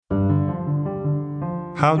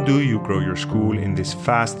How do you grow your school in this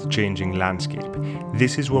fast-changing landscape?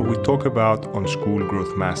 This is what we talk about on School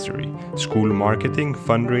Growth Mastery: school marketing,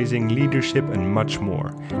 fundraising, leadership, and much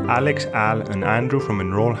more. Alex, Al, and Andrew from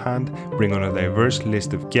Enroll Hand bring on a diverse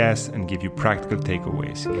list of guests and give you practical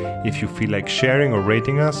takeaways. If you feel like sharing or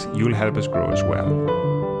rating us, you'll help us grow as well.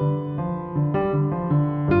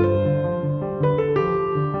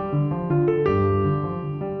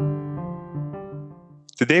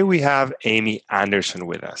 Today we have Amy Anderson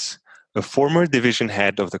with us, a former division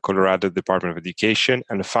head of the Colorado Department of Education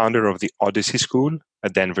and a founder of the Odyssey School, a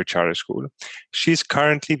Denver charter school. She is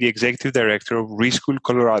currently the executive director of Reschool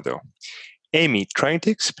Colorado. Amy, trying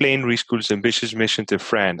to explain Reschool's ambitious mission to a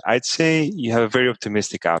friend, I'd say you have a very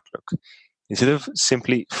optimistic outlook. Instead of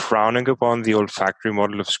simply frowning upon the olfactory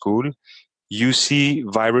model of school, you see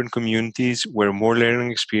vibrant communities where more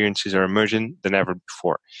learning experiences are emerging than ever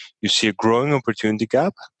before. You see a growing opportunity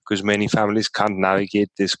gap because many families can't navigate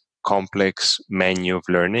this complex menu of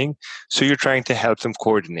learning. So you're trying to help them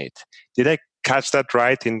coordinate. Did I catch that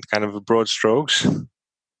right in kind of broad strokes?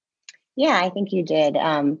 Yeah, I think you did.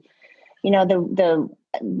 The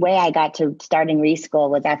way I got to starting Reschool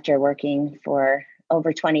was after working for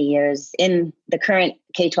over 20 years in the current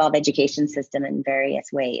K-12 education system in various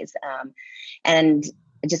ways. And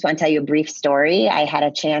I just want to tell you a brief story. I had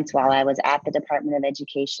a chance while I was at the Department of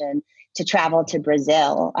Education to travel to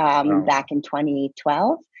Brazil back in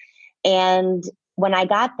 2012. And when I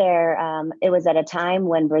got there, it was at a time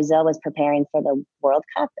when Brazil was preparing for the World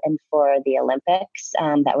Cup and for the Olympics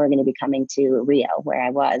that were going to be coming to Rio, where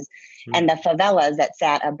I was. Mm-hmm. And the favelas that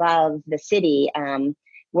sat above the city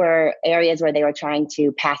were areas where they were trying to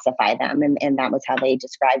pacify them. And that was how they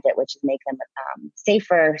described it, which is make them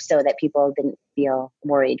safer so that people didn't feel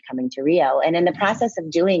worried coming to Rio. And in the process of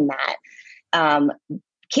doing that,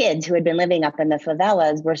 kids who had been living up in the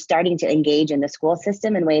favelas were starting to engage in the school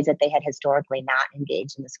system in ways that they had historically not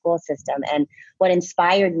engaged in the school system. And what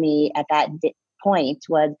inspired me at that point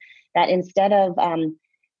was that instead of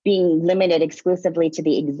being limited exclusively to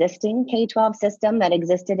the existing K-12 system that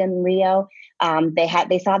existed in Rio,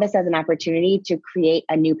 they saw this as an opportunity to create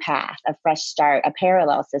a new path, a fresh start, a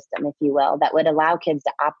parallel system, if you will, that would allow kids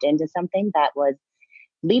to opt into something that was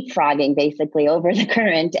leapfrogging basically over the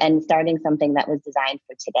current and starting something that was designed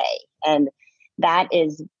for today. And that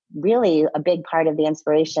is really a big part of the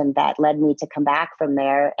inspiration that led me to come back from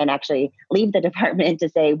there and actually leave the department to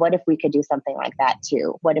say, what if we could do something like that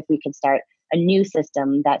too? What if we could start a new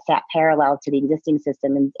system that sat parallel to the existing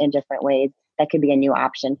system in different ways that could be a new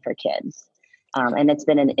option for kids? And it's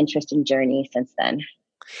been an interesting journey since then.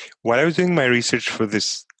 While I was doing my research for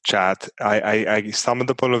this chat, I stumbled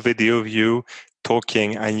upon a video of you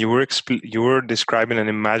talking, and you were describing an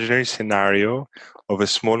imaginary scenario of a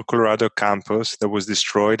small Colorado campus that was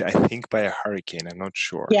destroyed, I think, by a hurricane. I'm not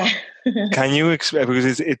sure. Yeah. Can you explain?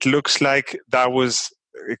 Because it looks like that was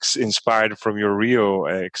inspired from your Rio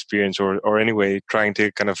experience, or anyway, trying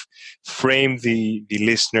to kind of frame the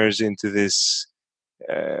listeners into this.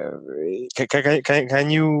 Can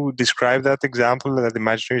you describe that example, that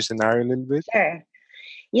imaginary scenario, a little bit? Sure.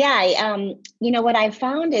 Yeah. What I've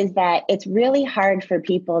found is that it's really hard for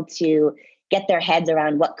people to get their heads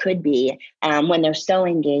around what could be when they're so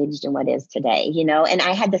engaged in what is today, and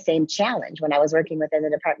I had the same challenge when I was working within the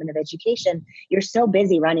Department of Education. You're so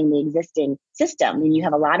busy running the existing system and you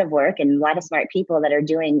have a lot of work and a lot of smart people that are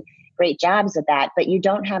doing great jobs with that, but you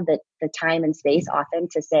don't have the time and space often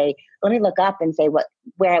to say, let me look up and say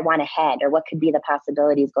where I want to head or what could be the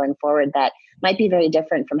possibilities going forward that might be very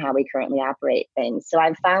different from how we currently operate things. So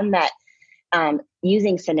I've found that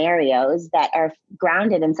using scenarios that are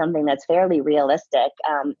grounded in something that's fairly realistic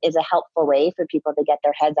is a helpful way for people to get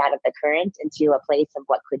their heads out of the current into a place of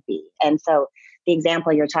what could be. And so the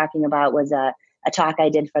example you're talking about was a talk I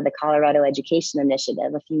did for the Colorado Education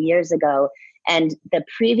Initiative a few years ago. And the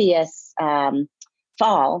previous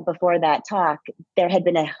fall, before that talk, there had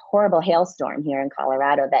been a horrible hailstorm here in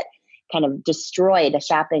Colorado that kind of destroyed a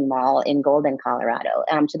shopping mall in Golden, Colorado,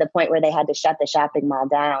 to the point where they had to shut the shopping mall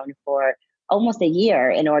down for almost a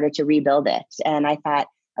year in order to rebuild it. And I thought,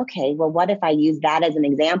 okay, well, what if I use that as an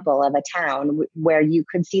example of a town where you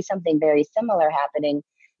could see something very similar happening?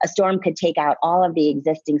 A storm could take out all of the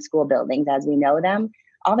existing school buildings as we know them.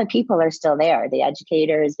 All the people are still there, the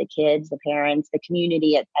educators, the kids, the parents, the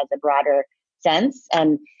community as a broader sense,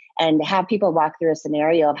 and have people walk through a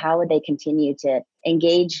scenario of how would they continue to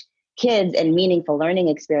engage kids in meaningful learning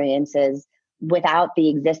experiences without the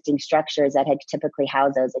existing structures that had typically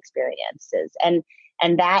housed those experiences. And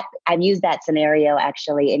that I've used that scenario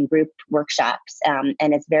actually in group workshops. And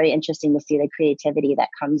it's very interesting to see the creativity that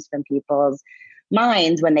comes from people's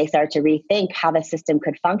minds when they start to rethink how the system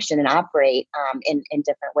could function and operate in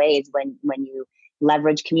different ways when you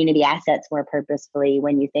leverage community assets more purposefully,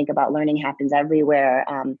 when you think about learning happens everywhere.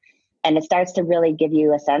 And it starts to really give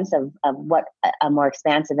you a sense of what a more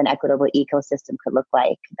expansive and equitable ecosystem could look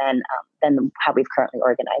like than how we've currently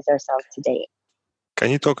organized ourselves to date. Can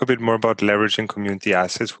you talk a bit more about leveraging community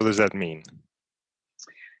assets? What does that mean?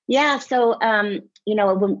 Yeah, so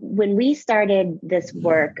when we started this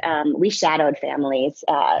work, we shadowed families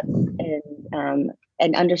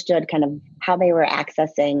and understood kind of how they were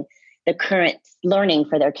accessing the current learning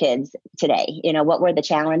for their kids today. What were the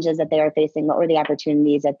challenges that they were facing? What were the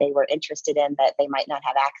opportunities that they were interested in that they might not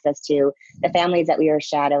have access to? The families that we were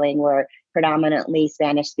shadowing were predominantly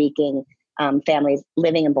Spanish-speaking families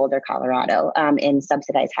living in Boulder, Colorado, in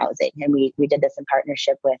subsidized housing. And we did this in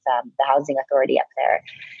partnership with the housing authority up there.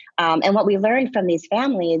 And what we learned from these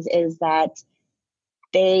families is that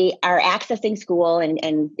they are accessing school,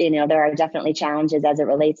 and there are definitely challenges as it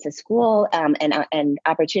relates to school and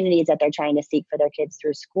opportunities that they're trying to seek for their kids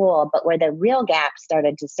through school. But where the real gap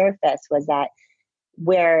started to surface was that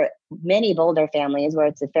where many Boulder families, where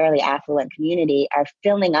it's a fairly affluent community, are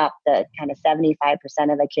filling up the kind of 75%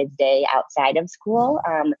 of a kid's day outside of school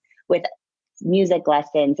with music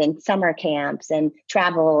lessons and summer camps and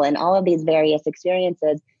travel and all of these various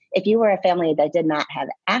experiences. If you were a family that did not have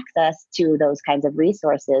access to those kinds of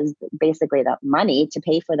resources, basically the money to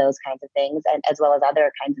pay for those kinds of things, and as well as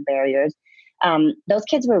other kinds of barriers, those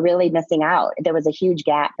kids were really missing out. There was a huge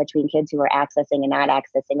gap between kids who were accessing and not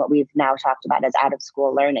accessing what we've now talked about as out of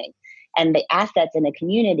school learning. And the assets in a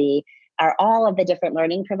community are all of the different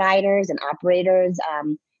learning providers and operators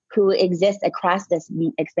who exist across this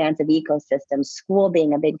expansive ecosystem, school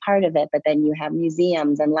being a big part of it, but then you have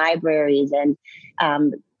museums and libraries and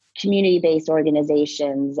community-based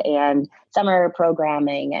organizations and summer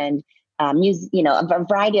programming and a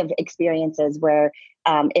variety of experiences where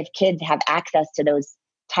if kids have access to those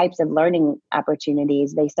types of learning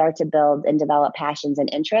opportunities, they start to build and develop passions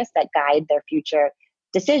and interests that guide their future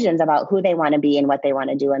decisions about who they want to be and what they want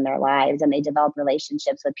to do in their lives. And they develop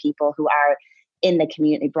relationships with people who are in the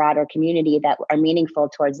community, broader community, that are meaningful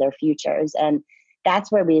towards their futures. And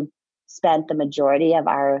that's where we've spent the majority of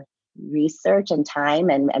our research and time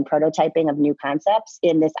and prototyping of new concepts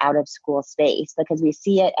in this out of school space, because we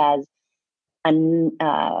see it as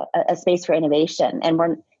a space for innovation, and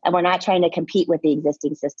we're not trying to compete with the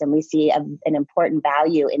existing system. We see an important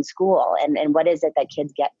value in school, and what is it that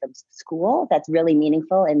kids get from school that's really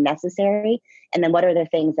meaningful and necessary, and then what are the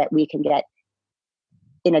things that we can get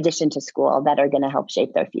in addition to school that are going to help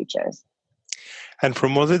shape their futures. And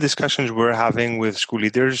from all the discussions we're having with school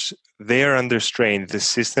leaders, they are under strain. The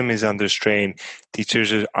system is under strain.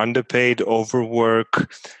 Teachers are underpaid,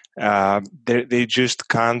 overwork. They just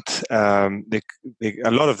can't. A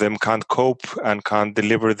lot of them can't cope and can't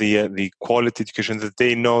deliver the quality education that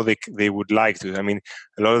they know they would like to. I mean,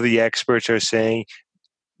 a lot of the experts are saying,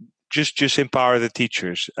 just empower the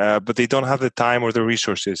teachers, but they don't have the time or the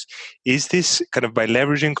resources. Is this kind of, by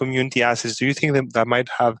leveraging community assets, do you think that might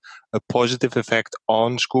have a positive effect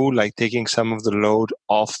on school, like taking some of the load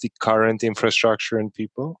off the current infrastructure and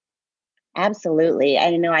people? Absolutely.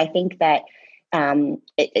 I think that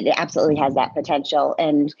it absolutely has that potential.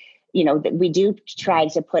 And we do try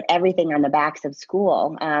to put everything on the backs of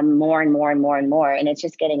school more and more and more and more. And it's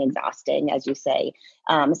just getting exhausting, as you say.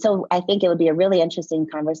 So I think it would be a really interesting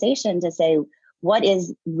conversation to say, what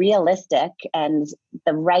is realistic and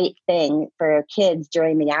the right thing for kids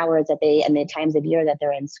during the hours that and the times of year that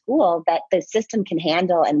they're in school, that the system can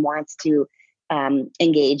handle and wants to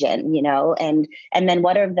engage in, and then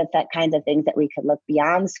what are the kinds of things that we could look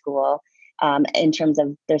beyond school in terms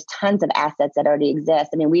of, there's tons of assets that already exist.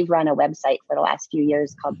 I mean, we've run a website for the last few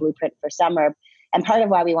years called Blueprint for Summer. And part of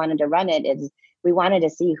why we wanted to run it is we wanted to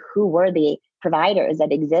see who were the providers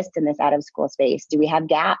that exist in this out of school space. Do we have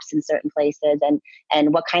gaps in certain places,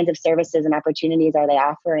 and what kinds of services and opportunities are they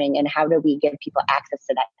offering, and how do we give people access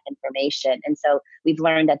to that information? And so we've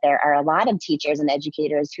learned that there are a lot of teachers and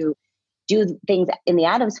educators who do things in the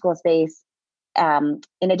out of school space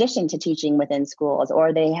in addition to teaching within schools,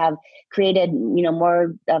 or they have created,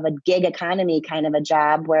 more of a gig economy kind of a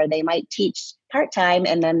job where they might teach part-time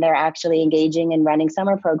and then they're actually engaging in running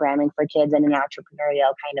summer programming for kids in an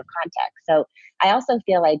entrepreneurial kind of context. So I also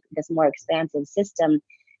feel like this more expansive system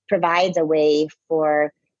provides a way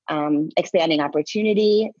for expanding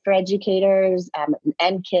opportunity for educators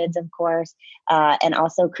and kids, of course, and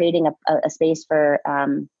also creating a space for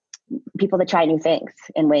people to try new things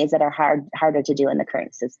in ways that are harder to do in the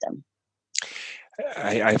current system.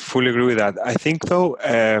 I fully agree with that. I think, though,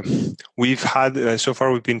 we've had so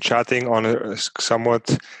far we've been chatting on a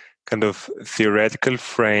somewhat kind of theoretical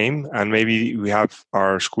frame, and maybe we have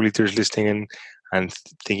our school leaders listening in and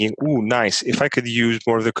thinking, "Ooh, nice! If I could use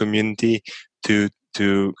more of the community to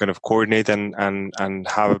kind of coordinate and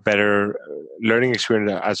have a better learning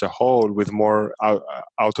experience as a whole with more out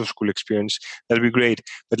of school experience, that'd be great."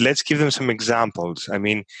 But let's give them some examples. I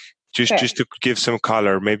mean, just to give some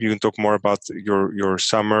color, maybe you can talk more about your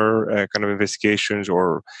summer kind of investigations,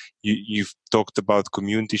 or you've talked about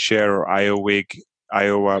community share or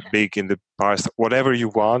Iowa Big in the past. Whatever you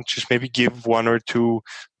want, just maybe give one or two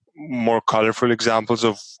more colorful examples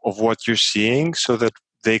of what you're seeing, so that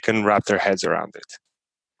they can wrap their heads around it.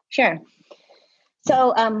 Sure.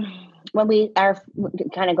 So when we are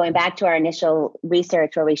kind of going back to our initial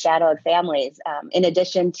research where we shadowed families, in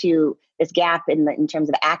addition to this gap in terms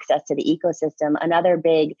of access to the ecosystem, another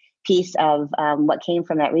big piece of what came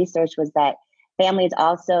from that research was that families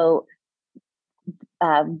also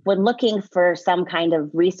were looking for some kind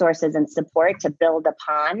of resources and support to build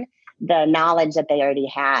upon the knowledge that they already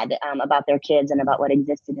had about their kids and about what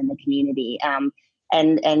existed in the community.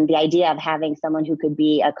 And the idea of having someone who could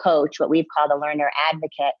be a coach, what we've called a learner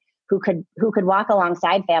advocate, who could walk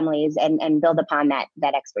alongside families and build upon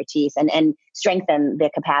that expertise and strengthen the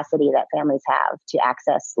capacity that families have to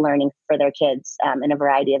access learning for their kids in a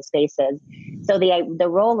variety of spaces. So the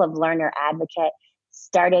role of learner advocate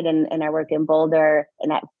started in our work in Boulder in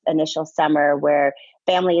that initial summer, where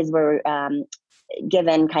families were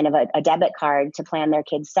given kind of a debit card to plan their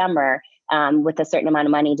kids' summer with a certain amount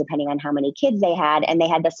of money, depending on how many kids they had. And they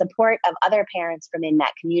had the support of other parents from in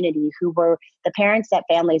that community who were the parents that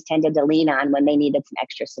families tended to lean on when they needed some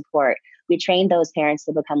extra support. We trained those parents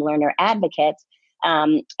to become learner advocates,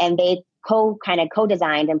 and they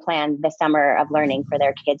co-designed and planned the summer of learning for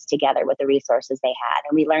their kids together with the resources they had.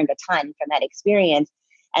 And we learned a ton from that experience.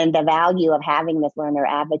 And the value of having this learner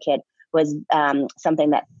advocate was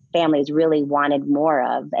something that families really wanted more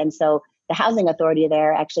of. And so the housing authority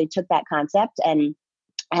there actually took that concept and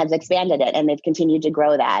has expanded it, and they've continued to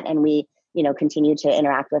grow that. And we, continue to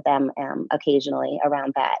interact with them occasionally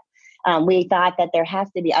around that. We thought that there has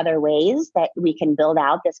to be other ways that we can build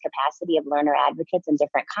out this capacity of learner advocates in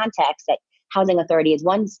different contexts. That housing authority is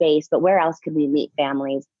one space, but where else could we meet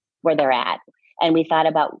families where they're at? And we thought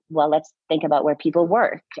about, well, let's think about where people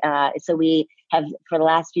work. So we have, for the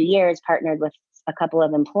last few years, partnered with a couple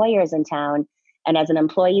of employers in town. And as an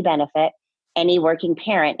employee benefit, any working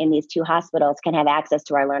parent in these two hospitals can have access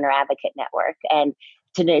to our learner advocate network and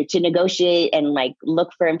to negotiate and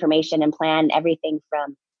look for information and plan everything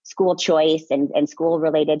from school choice and school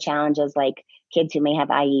related challenges like kids who may have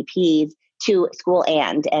IEPs to school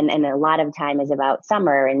and a lot of time is about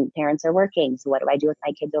summer and parents are working. So what do I do with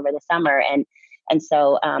my kids over the summer? And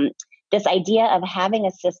so this idea of having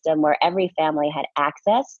a system where every family had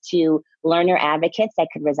access to learner advocates that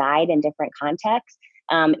could reside in different contexts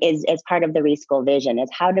is part of the Reschool vision. Is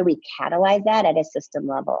how do we catalyze that at a system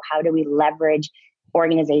level? How do we leverage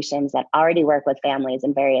organizations that already work with families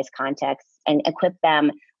in various contexts and equip them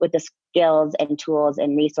with the skills and tools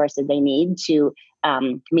and resources they need to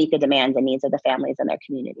meet the demands and needs of the families in their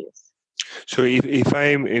communities? So if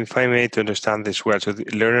I may to understand this well, so the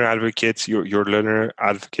learner advocates, your learner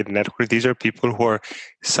advocate network, these are people who are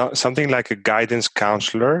something like a guidance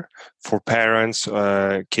counselor for parents,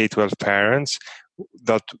 K-12 parents,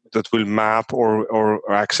 that will map or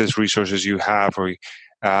access resources you have, or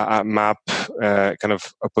map kind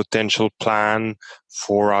of a potential plan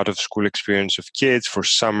for out of school experience of kids, for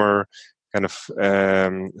summer kind of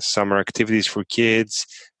summer activities for kids,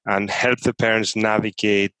 and help the parents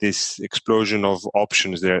navigate this explosion of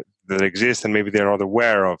options that exist, and maybe they're not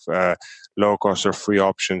aware of low cost or free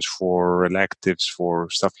options for electives, for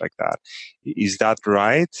stuff like that. Is that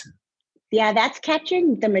right? Yeah, that's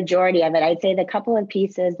capturing the majority of it. I'd say the couple of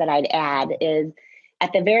pieces that I'd add is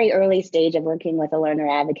at the very early stage of working with a learner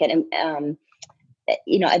advocate, and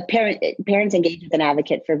parents engage with an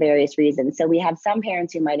advocate for various reasons. So we have some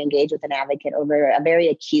parents who might engage with an advocate over a very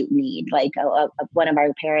acute need, like one of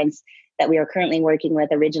our parents that we are currently working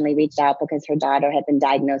with originally reached out because her daughter had been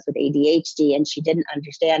diagnosed with ADHD and she didn't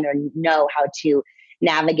understand or know how to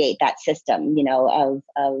navigate that system,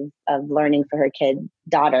 of learning for her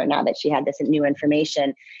daughter. Now that she had this new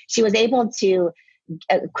information, she was able to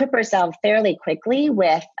equip herself fairly quickly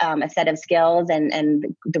with a set of skills and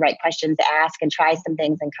the right questions to ask, and try some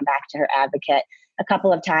things and come back to her advocate a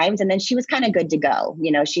couple of times. And then she was kind of good to go.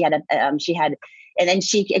 And then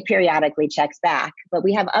she periodically checks back. But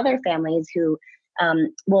we have other families who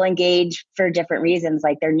will engage for different reasons,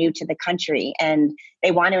 like they're new to the country and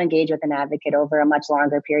they want to engage with an advocate over a much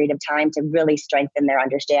longer period of time to really strengthen their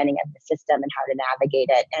understanding of the system and how to navigate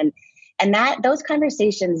it. And that those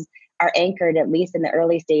conversations are anchored, at least in the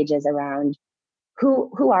early stages, around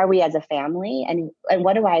who are we as a family, and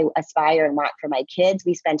what do I aspire and want for my kids.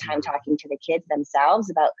 We spend time talking to the kids themselves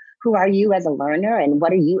about who are you as a learner and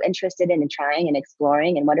what are you interested in and trying and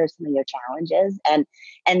exploring, and what are some of your challenges.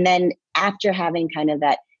 And then after having kind of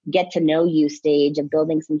that get to know you stage of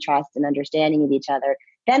building some trust and understanding of each other,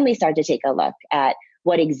 then we start to take a look at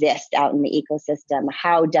what exists out in the ecosystem.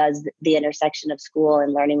 How does the intersection of school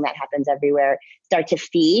and learning that happens everywhere start to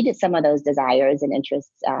feed some of those desires and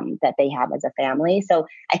interests that they have as a family? So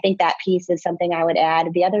I think that piece is something I would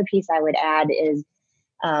add. The other piece I would add is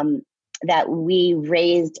that we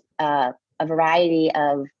raised a variety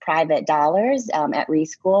of private dollars at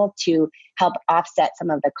Reschool to help offset some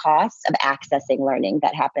of the costs of accessing learning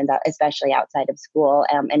that happens, especially outside of school,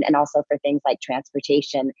 and also for things like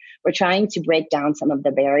transportation. We're trying to break down some of the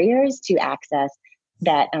barriers to access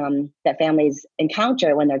that that families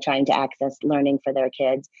encounter when they're trying to access learning for their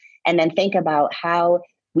kids, and then think about how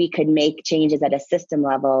we could make changes at a system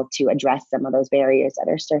level to address some of those barriers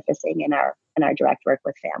that are surfacing in our direct work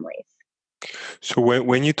with families. So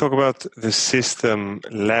when you talk about the system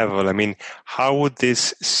level, I mean, how would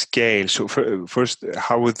this scale? So first,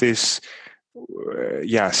 how would this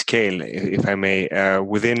scale, if I may,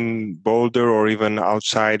 within Boulder or even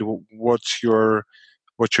outside? What's your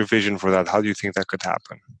vision for that? How do you think that could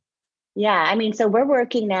happen? Yeah, I mean, so we're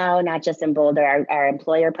working now, not just in Boulder. Our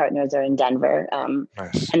employer partners are in Denver.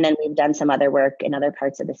 Nice. And then we've done some other work in other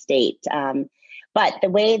parts of the state. But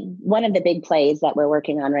one of the big plays that we're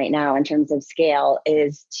working on right now in terms of scale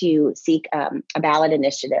is to seek a ballot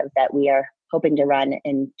initiative that we are hoping to run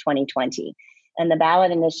in 2020. And the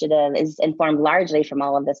ballot initiative is informed largely from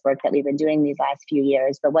all of this work that we've been doing these last few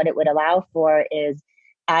years. But what it would allow for is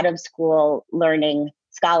out of school learning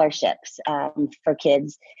scholarships for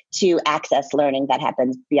kids to access learning that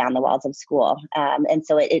happens beyond the walls of school. And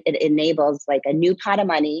so it enables like a new pot of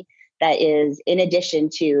money that is in addition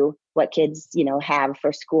to what kids, have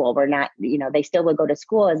for school. We're not, they still would go to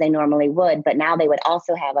school as they normally would, but now they would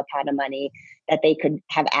also have a pot of money that they could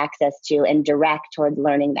have access to and direct towards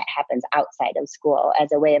learning that happens outside of school as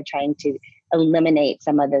a way of trying to eliminate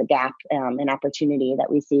some of the gap and opportunity that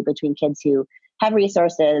we see between kids who have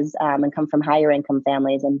resources and come from higher income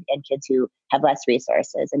families and kids who have less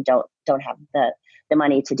resources and don't have the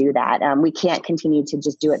money to do that. We can't continue to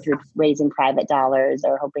just do it through raising private dollars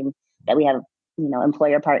or hoping that we have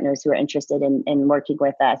employer partners who are interested in working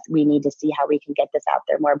with us. We need to see how we can get this out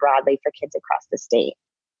there more broadly for kids across the state.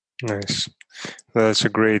 Nice. That's a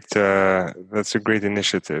great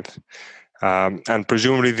initiative. And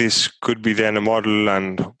presumably this could be then a model,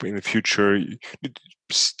 and in the future,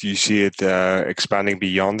 do you see it expanding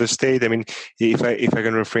beyond the state? I mean, if I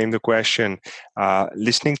can reframe the question,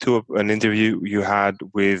 listening to an interview you had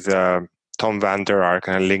with Tom Vander Ark,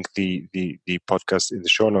 and I'll link the podcast in the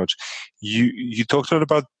show notes, you talked a lot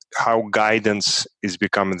about how guidance is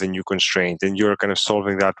becoming the new constraint, and you're kind of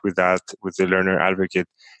solving that with the Learner Advocate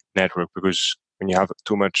Network, because when you have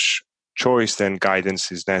too much choice, then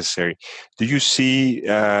guidance is necessary. Do you see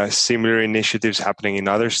similar initiatives happening in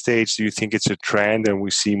other states? Do you think it's a trend and we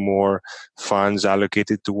see more funds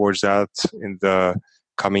allocated towards that in the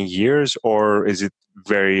coming years, or is it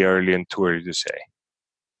very early and too early to say?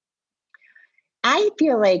 I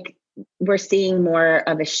feel like we're seeing more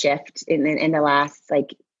of a shift in the last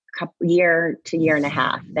year to year and a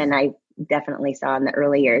half than I definitely saw in the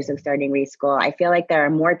early years of starting Reschool. I feel like there are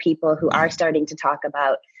more people who are starting to talk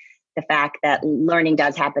about the fact that learning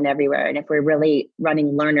does happen everywhere. And if we're really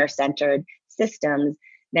running learner-centered systems,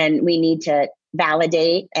 then we need to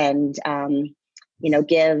validate and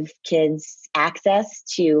give kids access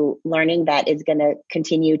to learning that is going to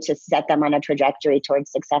continue to set them on a trajectory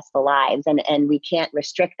towards successful lives. And we can't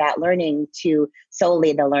restrict that learning to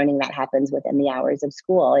solely the learning that happens within the hours of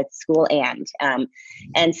school. It's school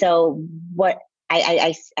and so what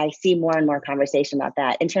I see more and more conversation about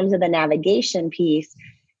that. In terms of the navigation piece,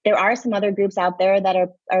 there are some other groups out there that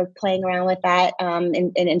are playing around with that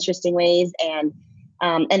in interesting ways. And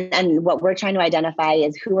what we're trying to identify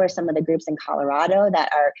is who are some of the groups in Colorado that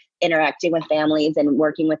are interacting with families and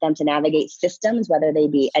working with them to navigate systems, whether they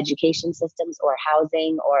be education systems or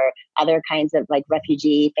housing or other kinds of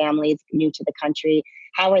refugee families new to the country.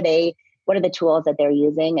 What are the tools that they're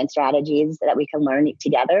using and strategies that we can learn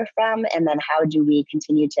together from? And then how do we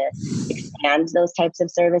continue to expand those types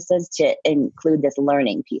of services to include this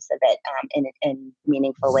learning piece of it in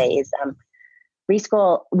meaningful ways?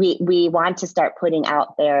 Reschool, we want to start putting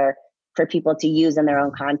out there for people to use in their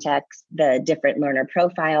own context, the different learner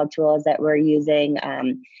profile tools that we're using,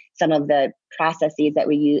 some of the processes that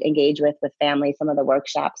we engage with families, some of the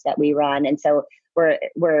workshops that we run. And so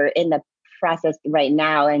we're in the process right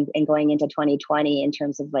now and going into 2020 in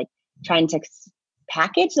terms of like trying to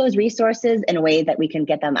package those resources in a way that we can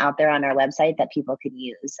get them out there on our website that people could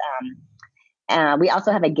use. We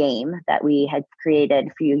also have a game that we had created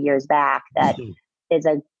a few years back that is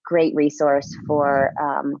a great resource for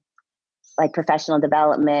like professional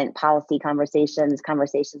development, policy conversations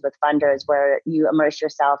with funders, where you immerse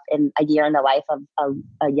yourself in a year in the life of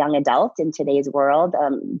a young adult in today's world,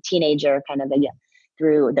 teenager kind of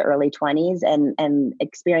through the early 20s, and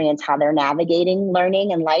experience how they're navigating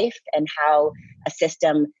learning and life and how a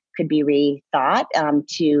system could be rethought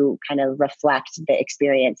to kind of reflect the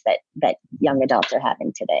experience that young adults are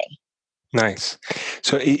having today. Nice.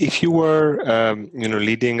 So if you were,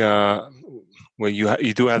 leading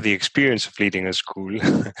you do have the experience of leading a school.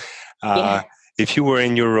 Yeah. If you were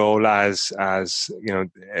in your role as a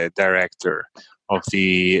director of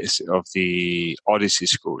the Odyssey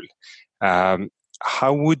School,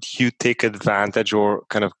 how would you take advantage or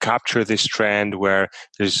kind of capture this trend where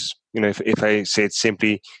there's, if I say it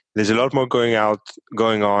simply, there's a lot more going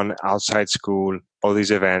on outside school, all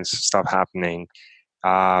these events, stuff happening.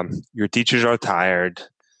 Your teachers are tired.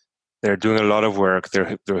 They're doing a lot of work.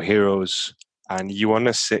 They're heroes. And you want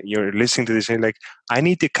to say, you're listening to this and like, I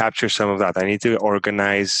need to capture some of that. I need to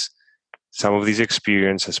organize some of these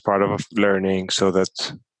experiences as part of learning so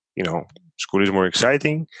that, school is more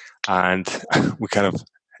exciting and we kind of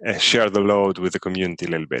share the load with the community a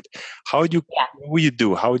little bit. What would you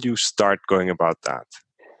do? How would you start going about that?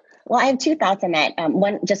 Well, I have two thoughts on that.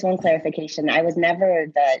 One clarification. I was never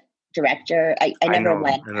the director. I never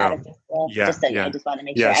led Odyssey School. Yeah, I just want to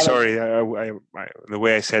make sure. Yeah, sorry. The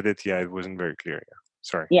way I said it, it wasn't very clear. Yeah,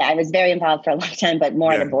 sorry. Yeah, I was very involved for a long time, but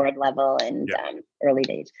more at the board level and early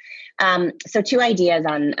days. So two ideas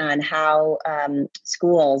on how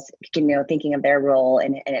schools can, thinking of their role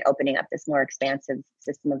in opening up this more expansive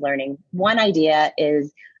system of learning. One idea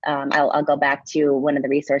is, I'll go back to one of the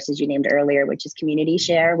resources you named earlier, which is Community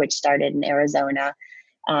Share, which started in Arizona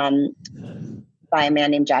by a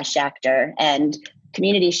man named Josh Schachter. And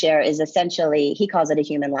Community Share is essentially, he calls it a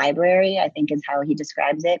human library, I think is how he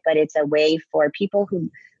describes it, but it's a way for people who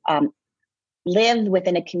live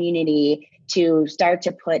within a community to start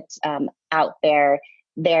to put out there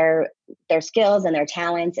their skills and their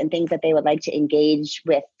talents and things that they would like to engage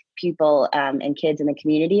with people and kids in the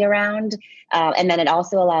community around. And then it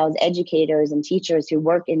also allows educators and teachers who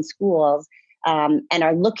work in schools and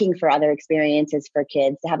are looking for other experiences for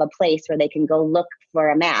kids to have a place where they can go look for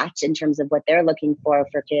a match in terms of what they're looking for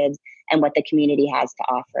kids and what the community has to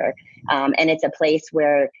offer. And it's a place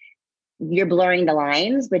where you're blurring the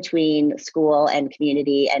lines between school and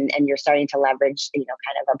community, and you're starting to leverage, kind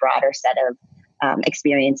of a broader set of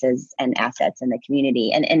experiences and assets in the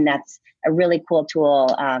community. And that's a really cool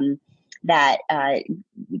tool that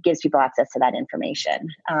gives people access to that information.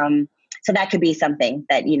 So that could be something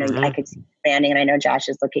that, I could see expanding. And I know Josh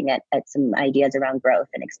is looking at some ideas around growth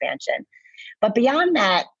and expansion. But beyond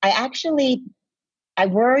that, I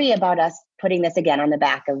worry about us putting this again on the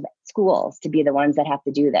back of schools to be the ones that have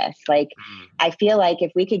to do this. Like, I feel like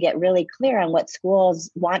if we could get really clear on what schools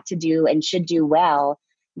want to do and should do well,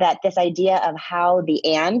 that this idea of how the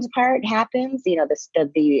and part happens, the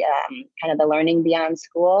kind of the learning beyond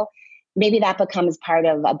school, maybe that becomes part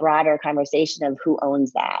of a broader conversation of who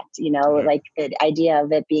owns that, like the idea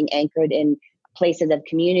of it being anchored in places of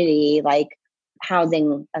community, like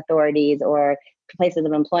housing authorities or places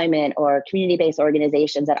of employment or community-based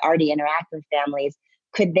organizations that already interact with families.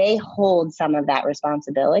 Could they hold some of that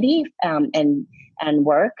responsibility and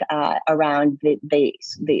work around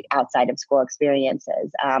the outside of school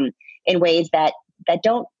experiences in ways that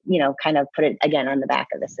don't, kind of put it again on the back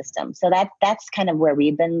of the system. So that's kind of where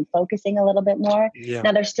we've been focusing a little bit more. Yeah.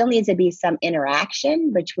 Now there still needs to be some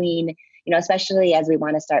interaction between, especially as we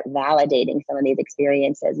want to start validating some of these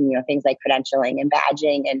experiences and, things like credentialing and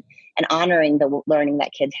badging and honoring the learning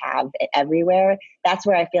that kids have everywhere. That's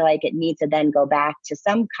where I feel like it needs to then go back to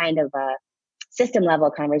some kind of a system level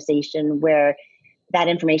conversation where that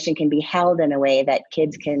information can be held in a way that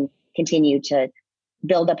kids can continue to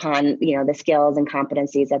build upon, the skills and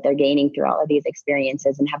competencies that they're gaining through all of these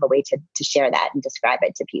experiences and have a way to share that and describe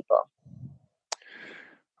it to people.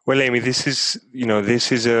 Well, Amy, this is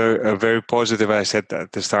a very positive, I said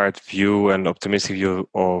at the start, view and optimistic view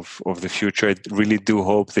of the future. I really do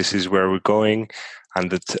hope this is where we're going and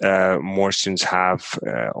that more students have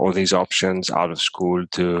all these options out of school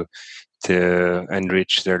to to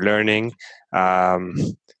enrich their learning.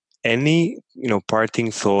 Any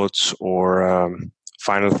parting thoughts or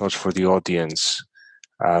final thoughts for the audience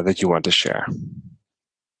that you want to share?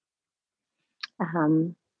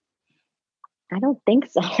 I don't think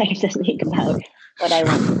so. I have to think about what I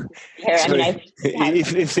want to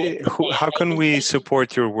share. How can we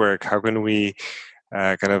support your work? How can we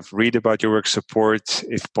kind of read about your work, support,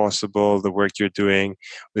 if possible, the work you're doing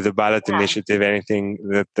with the ballot initiative? Anything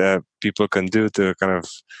that people can do to kind of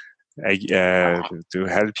to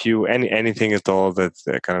help you? Anything at all that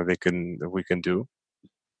we can do?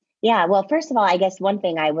 Yeah. Well, first of all, I guess one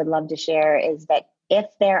thing I would love to share is that if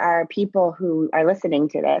there are people who are listening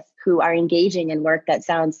to this who are engaging in work that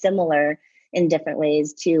sounds similar in different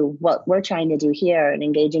ways to what we're trying to do here, and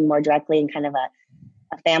engaging more directly in kind of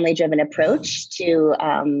a family-driven approach to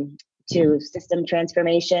system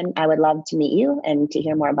transformation, I would love to meet you and to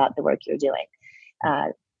hear more about the work you're doing.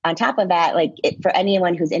 On top of that, for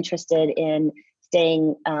anyone who's interested in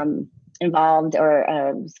staying involved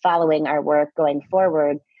or following our work going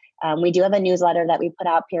forward, we do have a newsletter that we put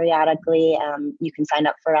out periodically. You can sign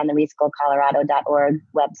up for on the reschoolcolorado.org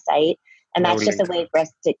website. And that's just a way for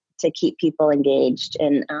us to keep people engaged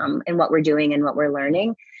in what we're doing and what we're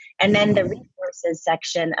learning. And then the resources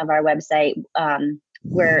section of our website,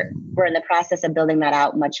 we're in the process of building that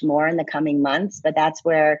out much more in the coming months. But that's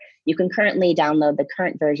where you can currently download the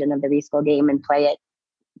current version of the Reschool game and play it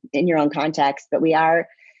in your own context. But we are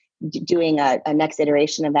doing a next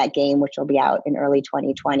iteration of that game, which will be out in early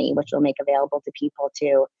 2020, which will make available to people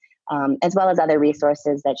too, as well as other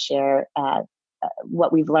resources that share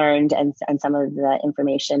what we've learned and some of the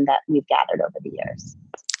information that we've gathered over the years.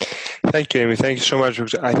 Thank you, Amy. Thank you so much.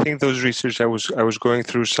 I think those research, I was going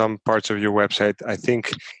through some parts of your website. I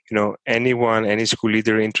think, any school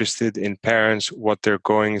leader interested in parents, what they're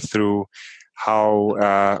going through,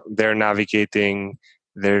 how they're navigating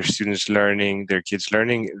their students learning, their kids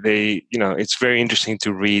learning, it's very interesting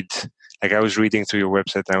to read. Like, I was reading through your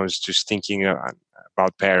website and I was just thinking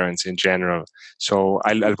about parents in general. So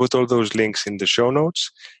I'll put all those links in the show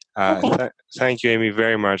notes. Okay. Thank you, Amy,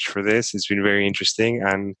 very much for this. It's been very interesting,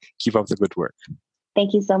 and keep up the good work.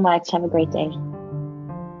 Thank you so much. Have a great day.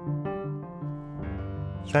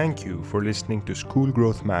 Thank you for listening to School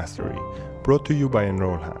Growth Mastery, brought to you by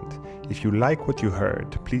EnrollHand. If you like what you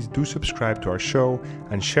heard, please do subscribe to our show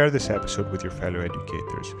and share this episode with your fellow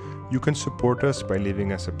educators. You can support us by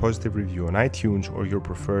leaving us a positive review on iTunes or your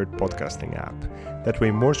preferred podcasting app. That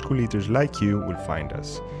way more school leaders like you will find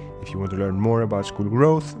us. If you want to learn more about school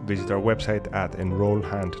growth, visit our website at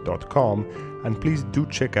enrollhand.com, and please do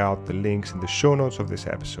check out the links in the show notes of this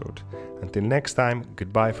episode. Until next time,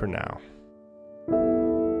 goodbye for now.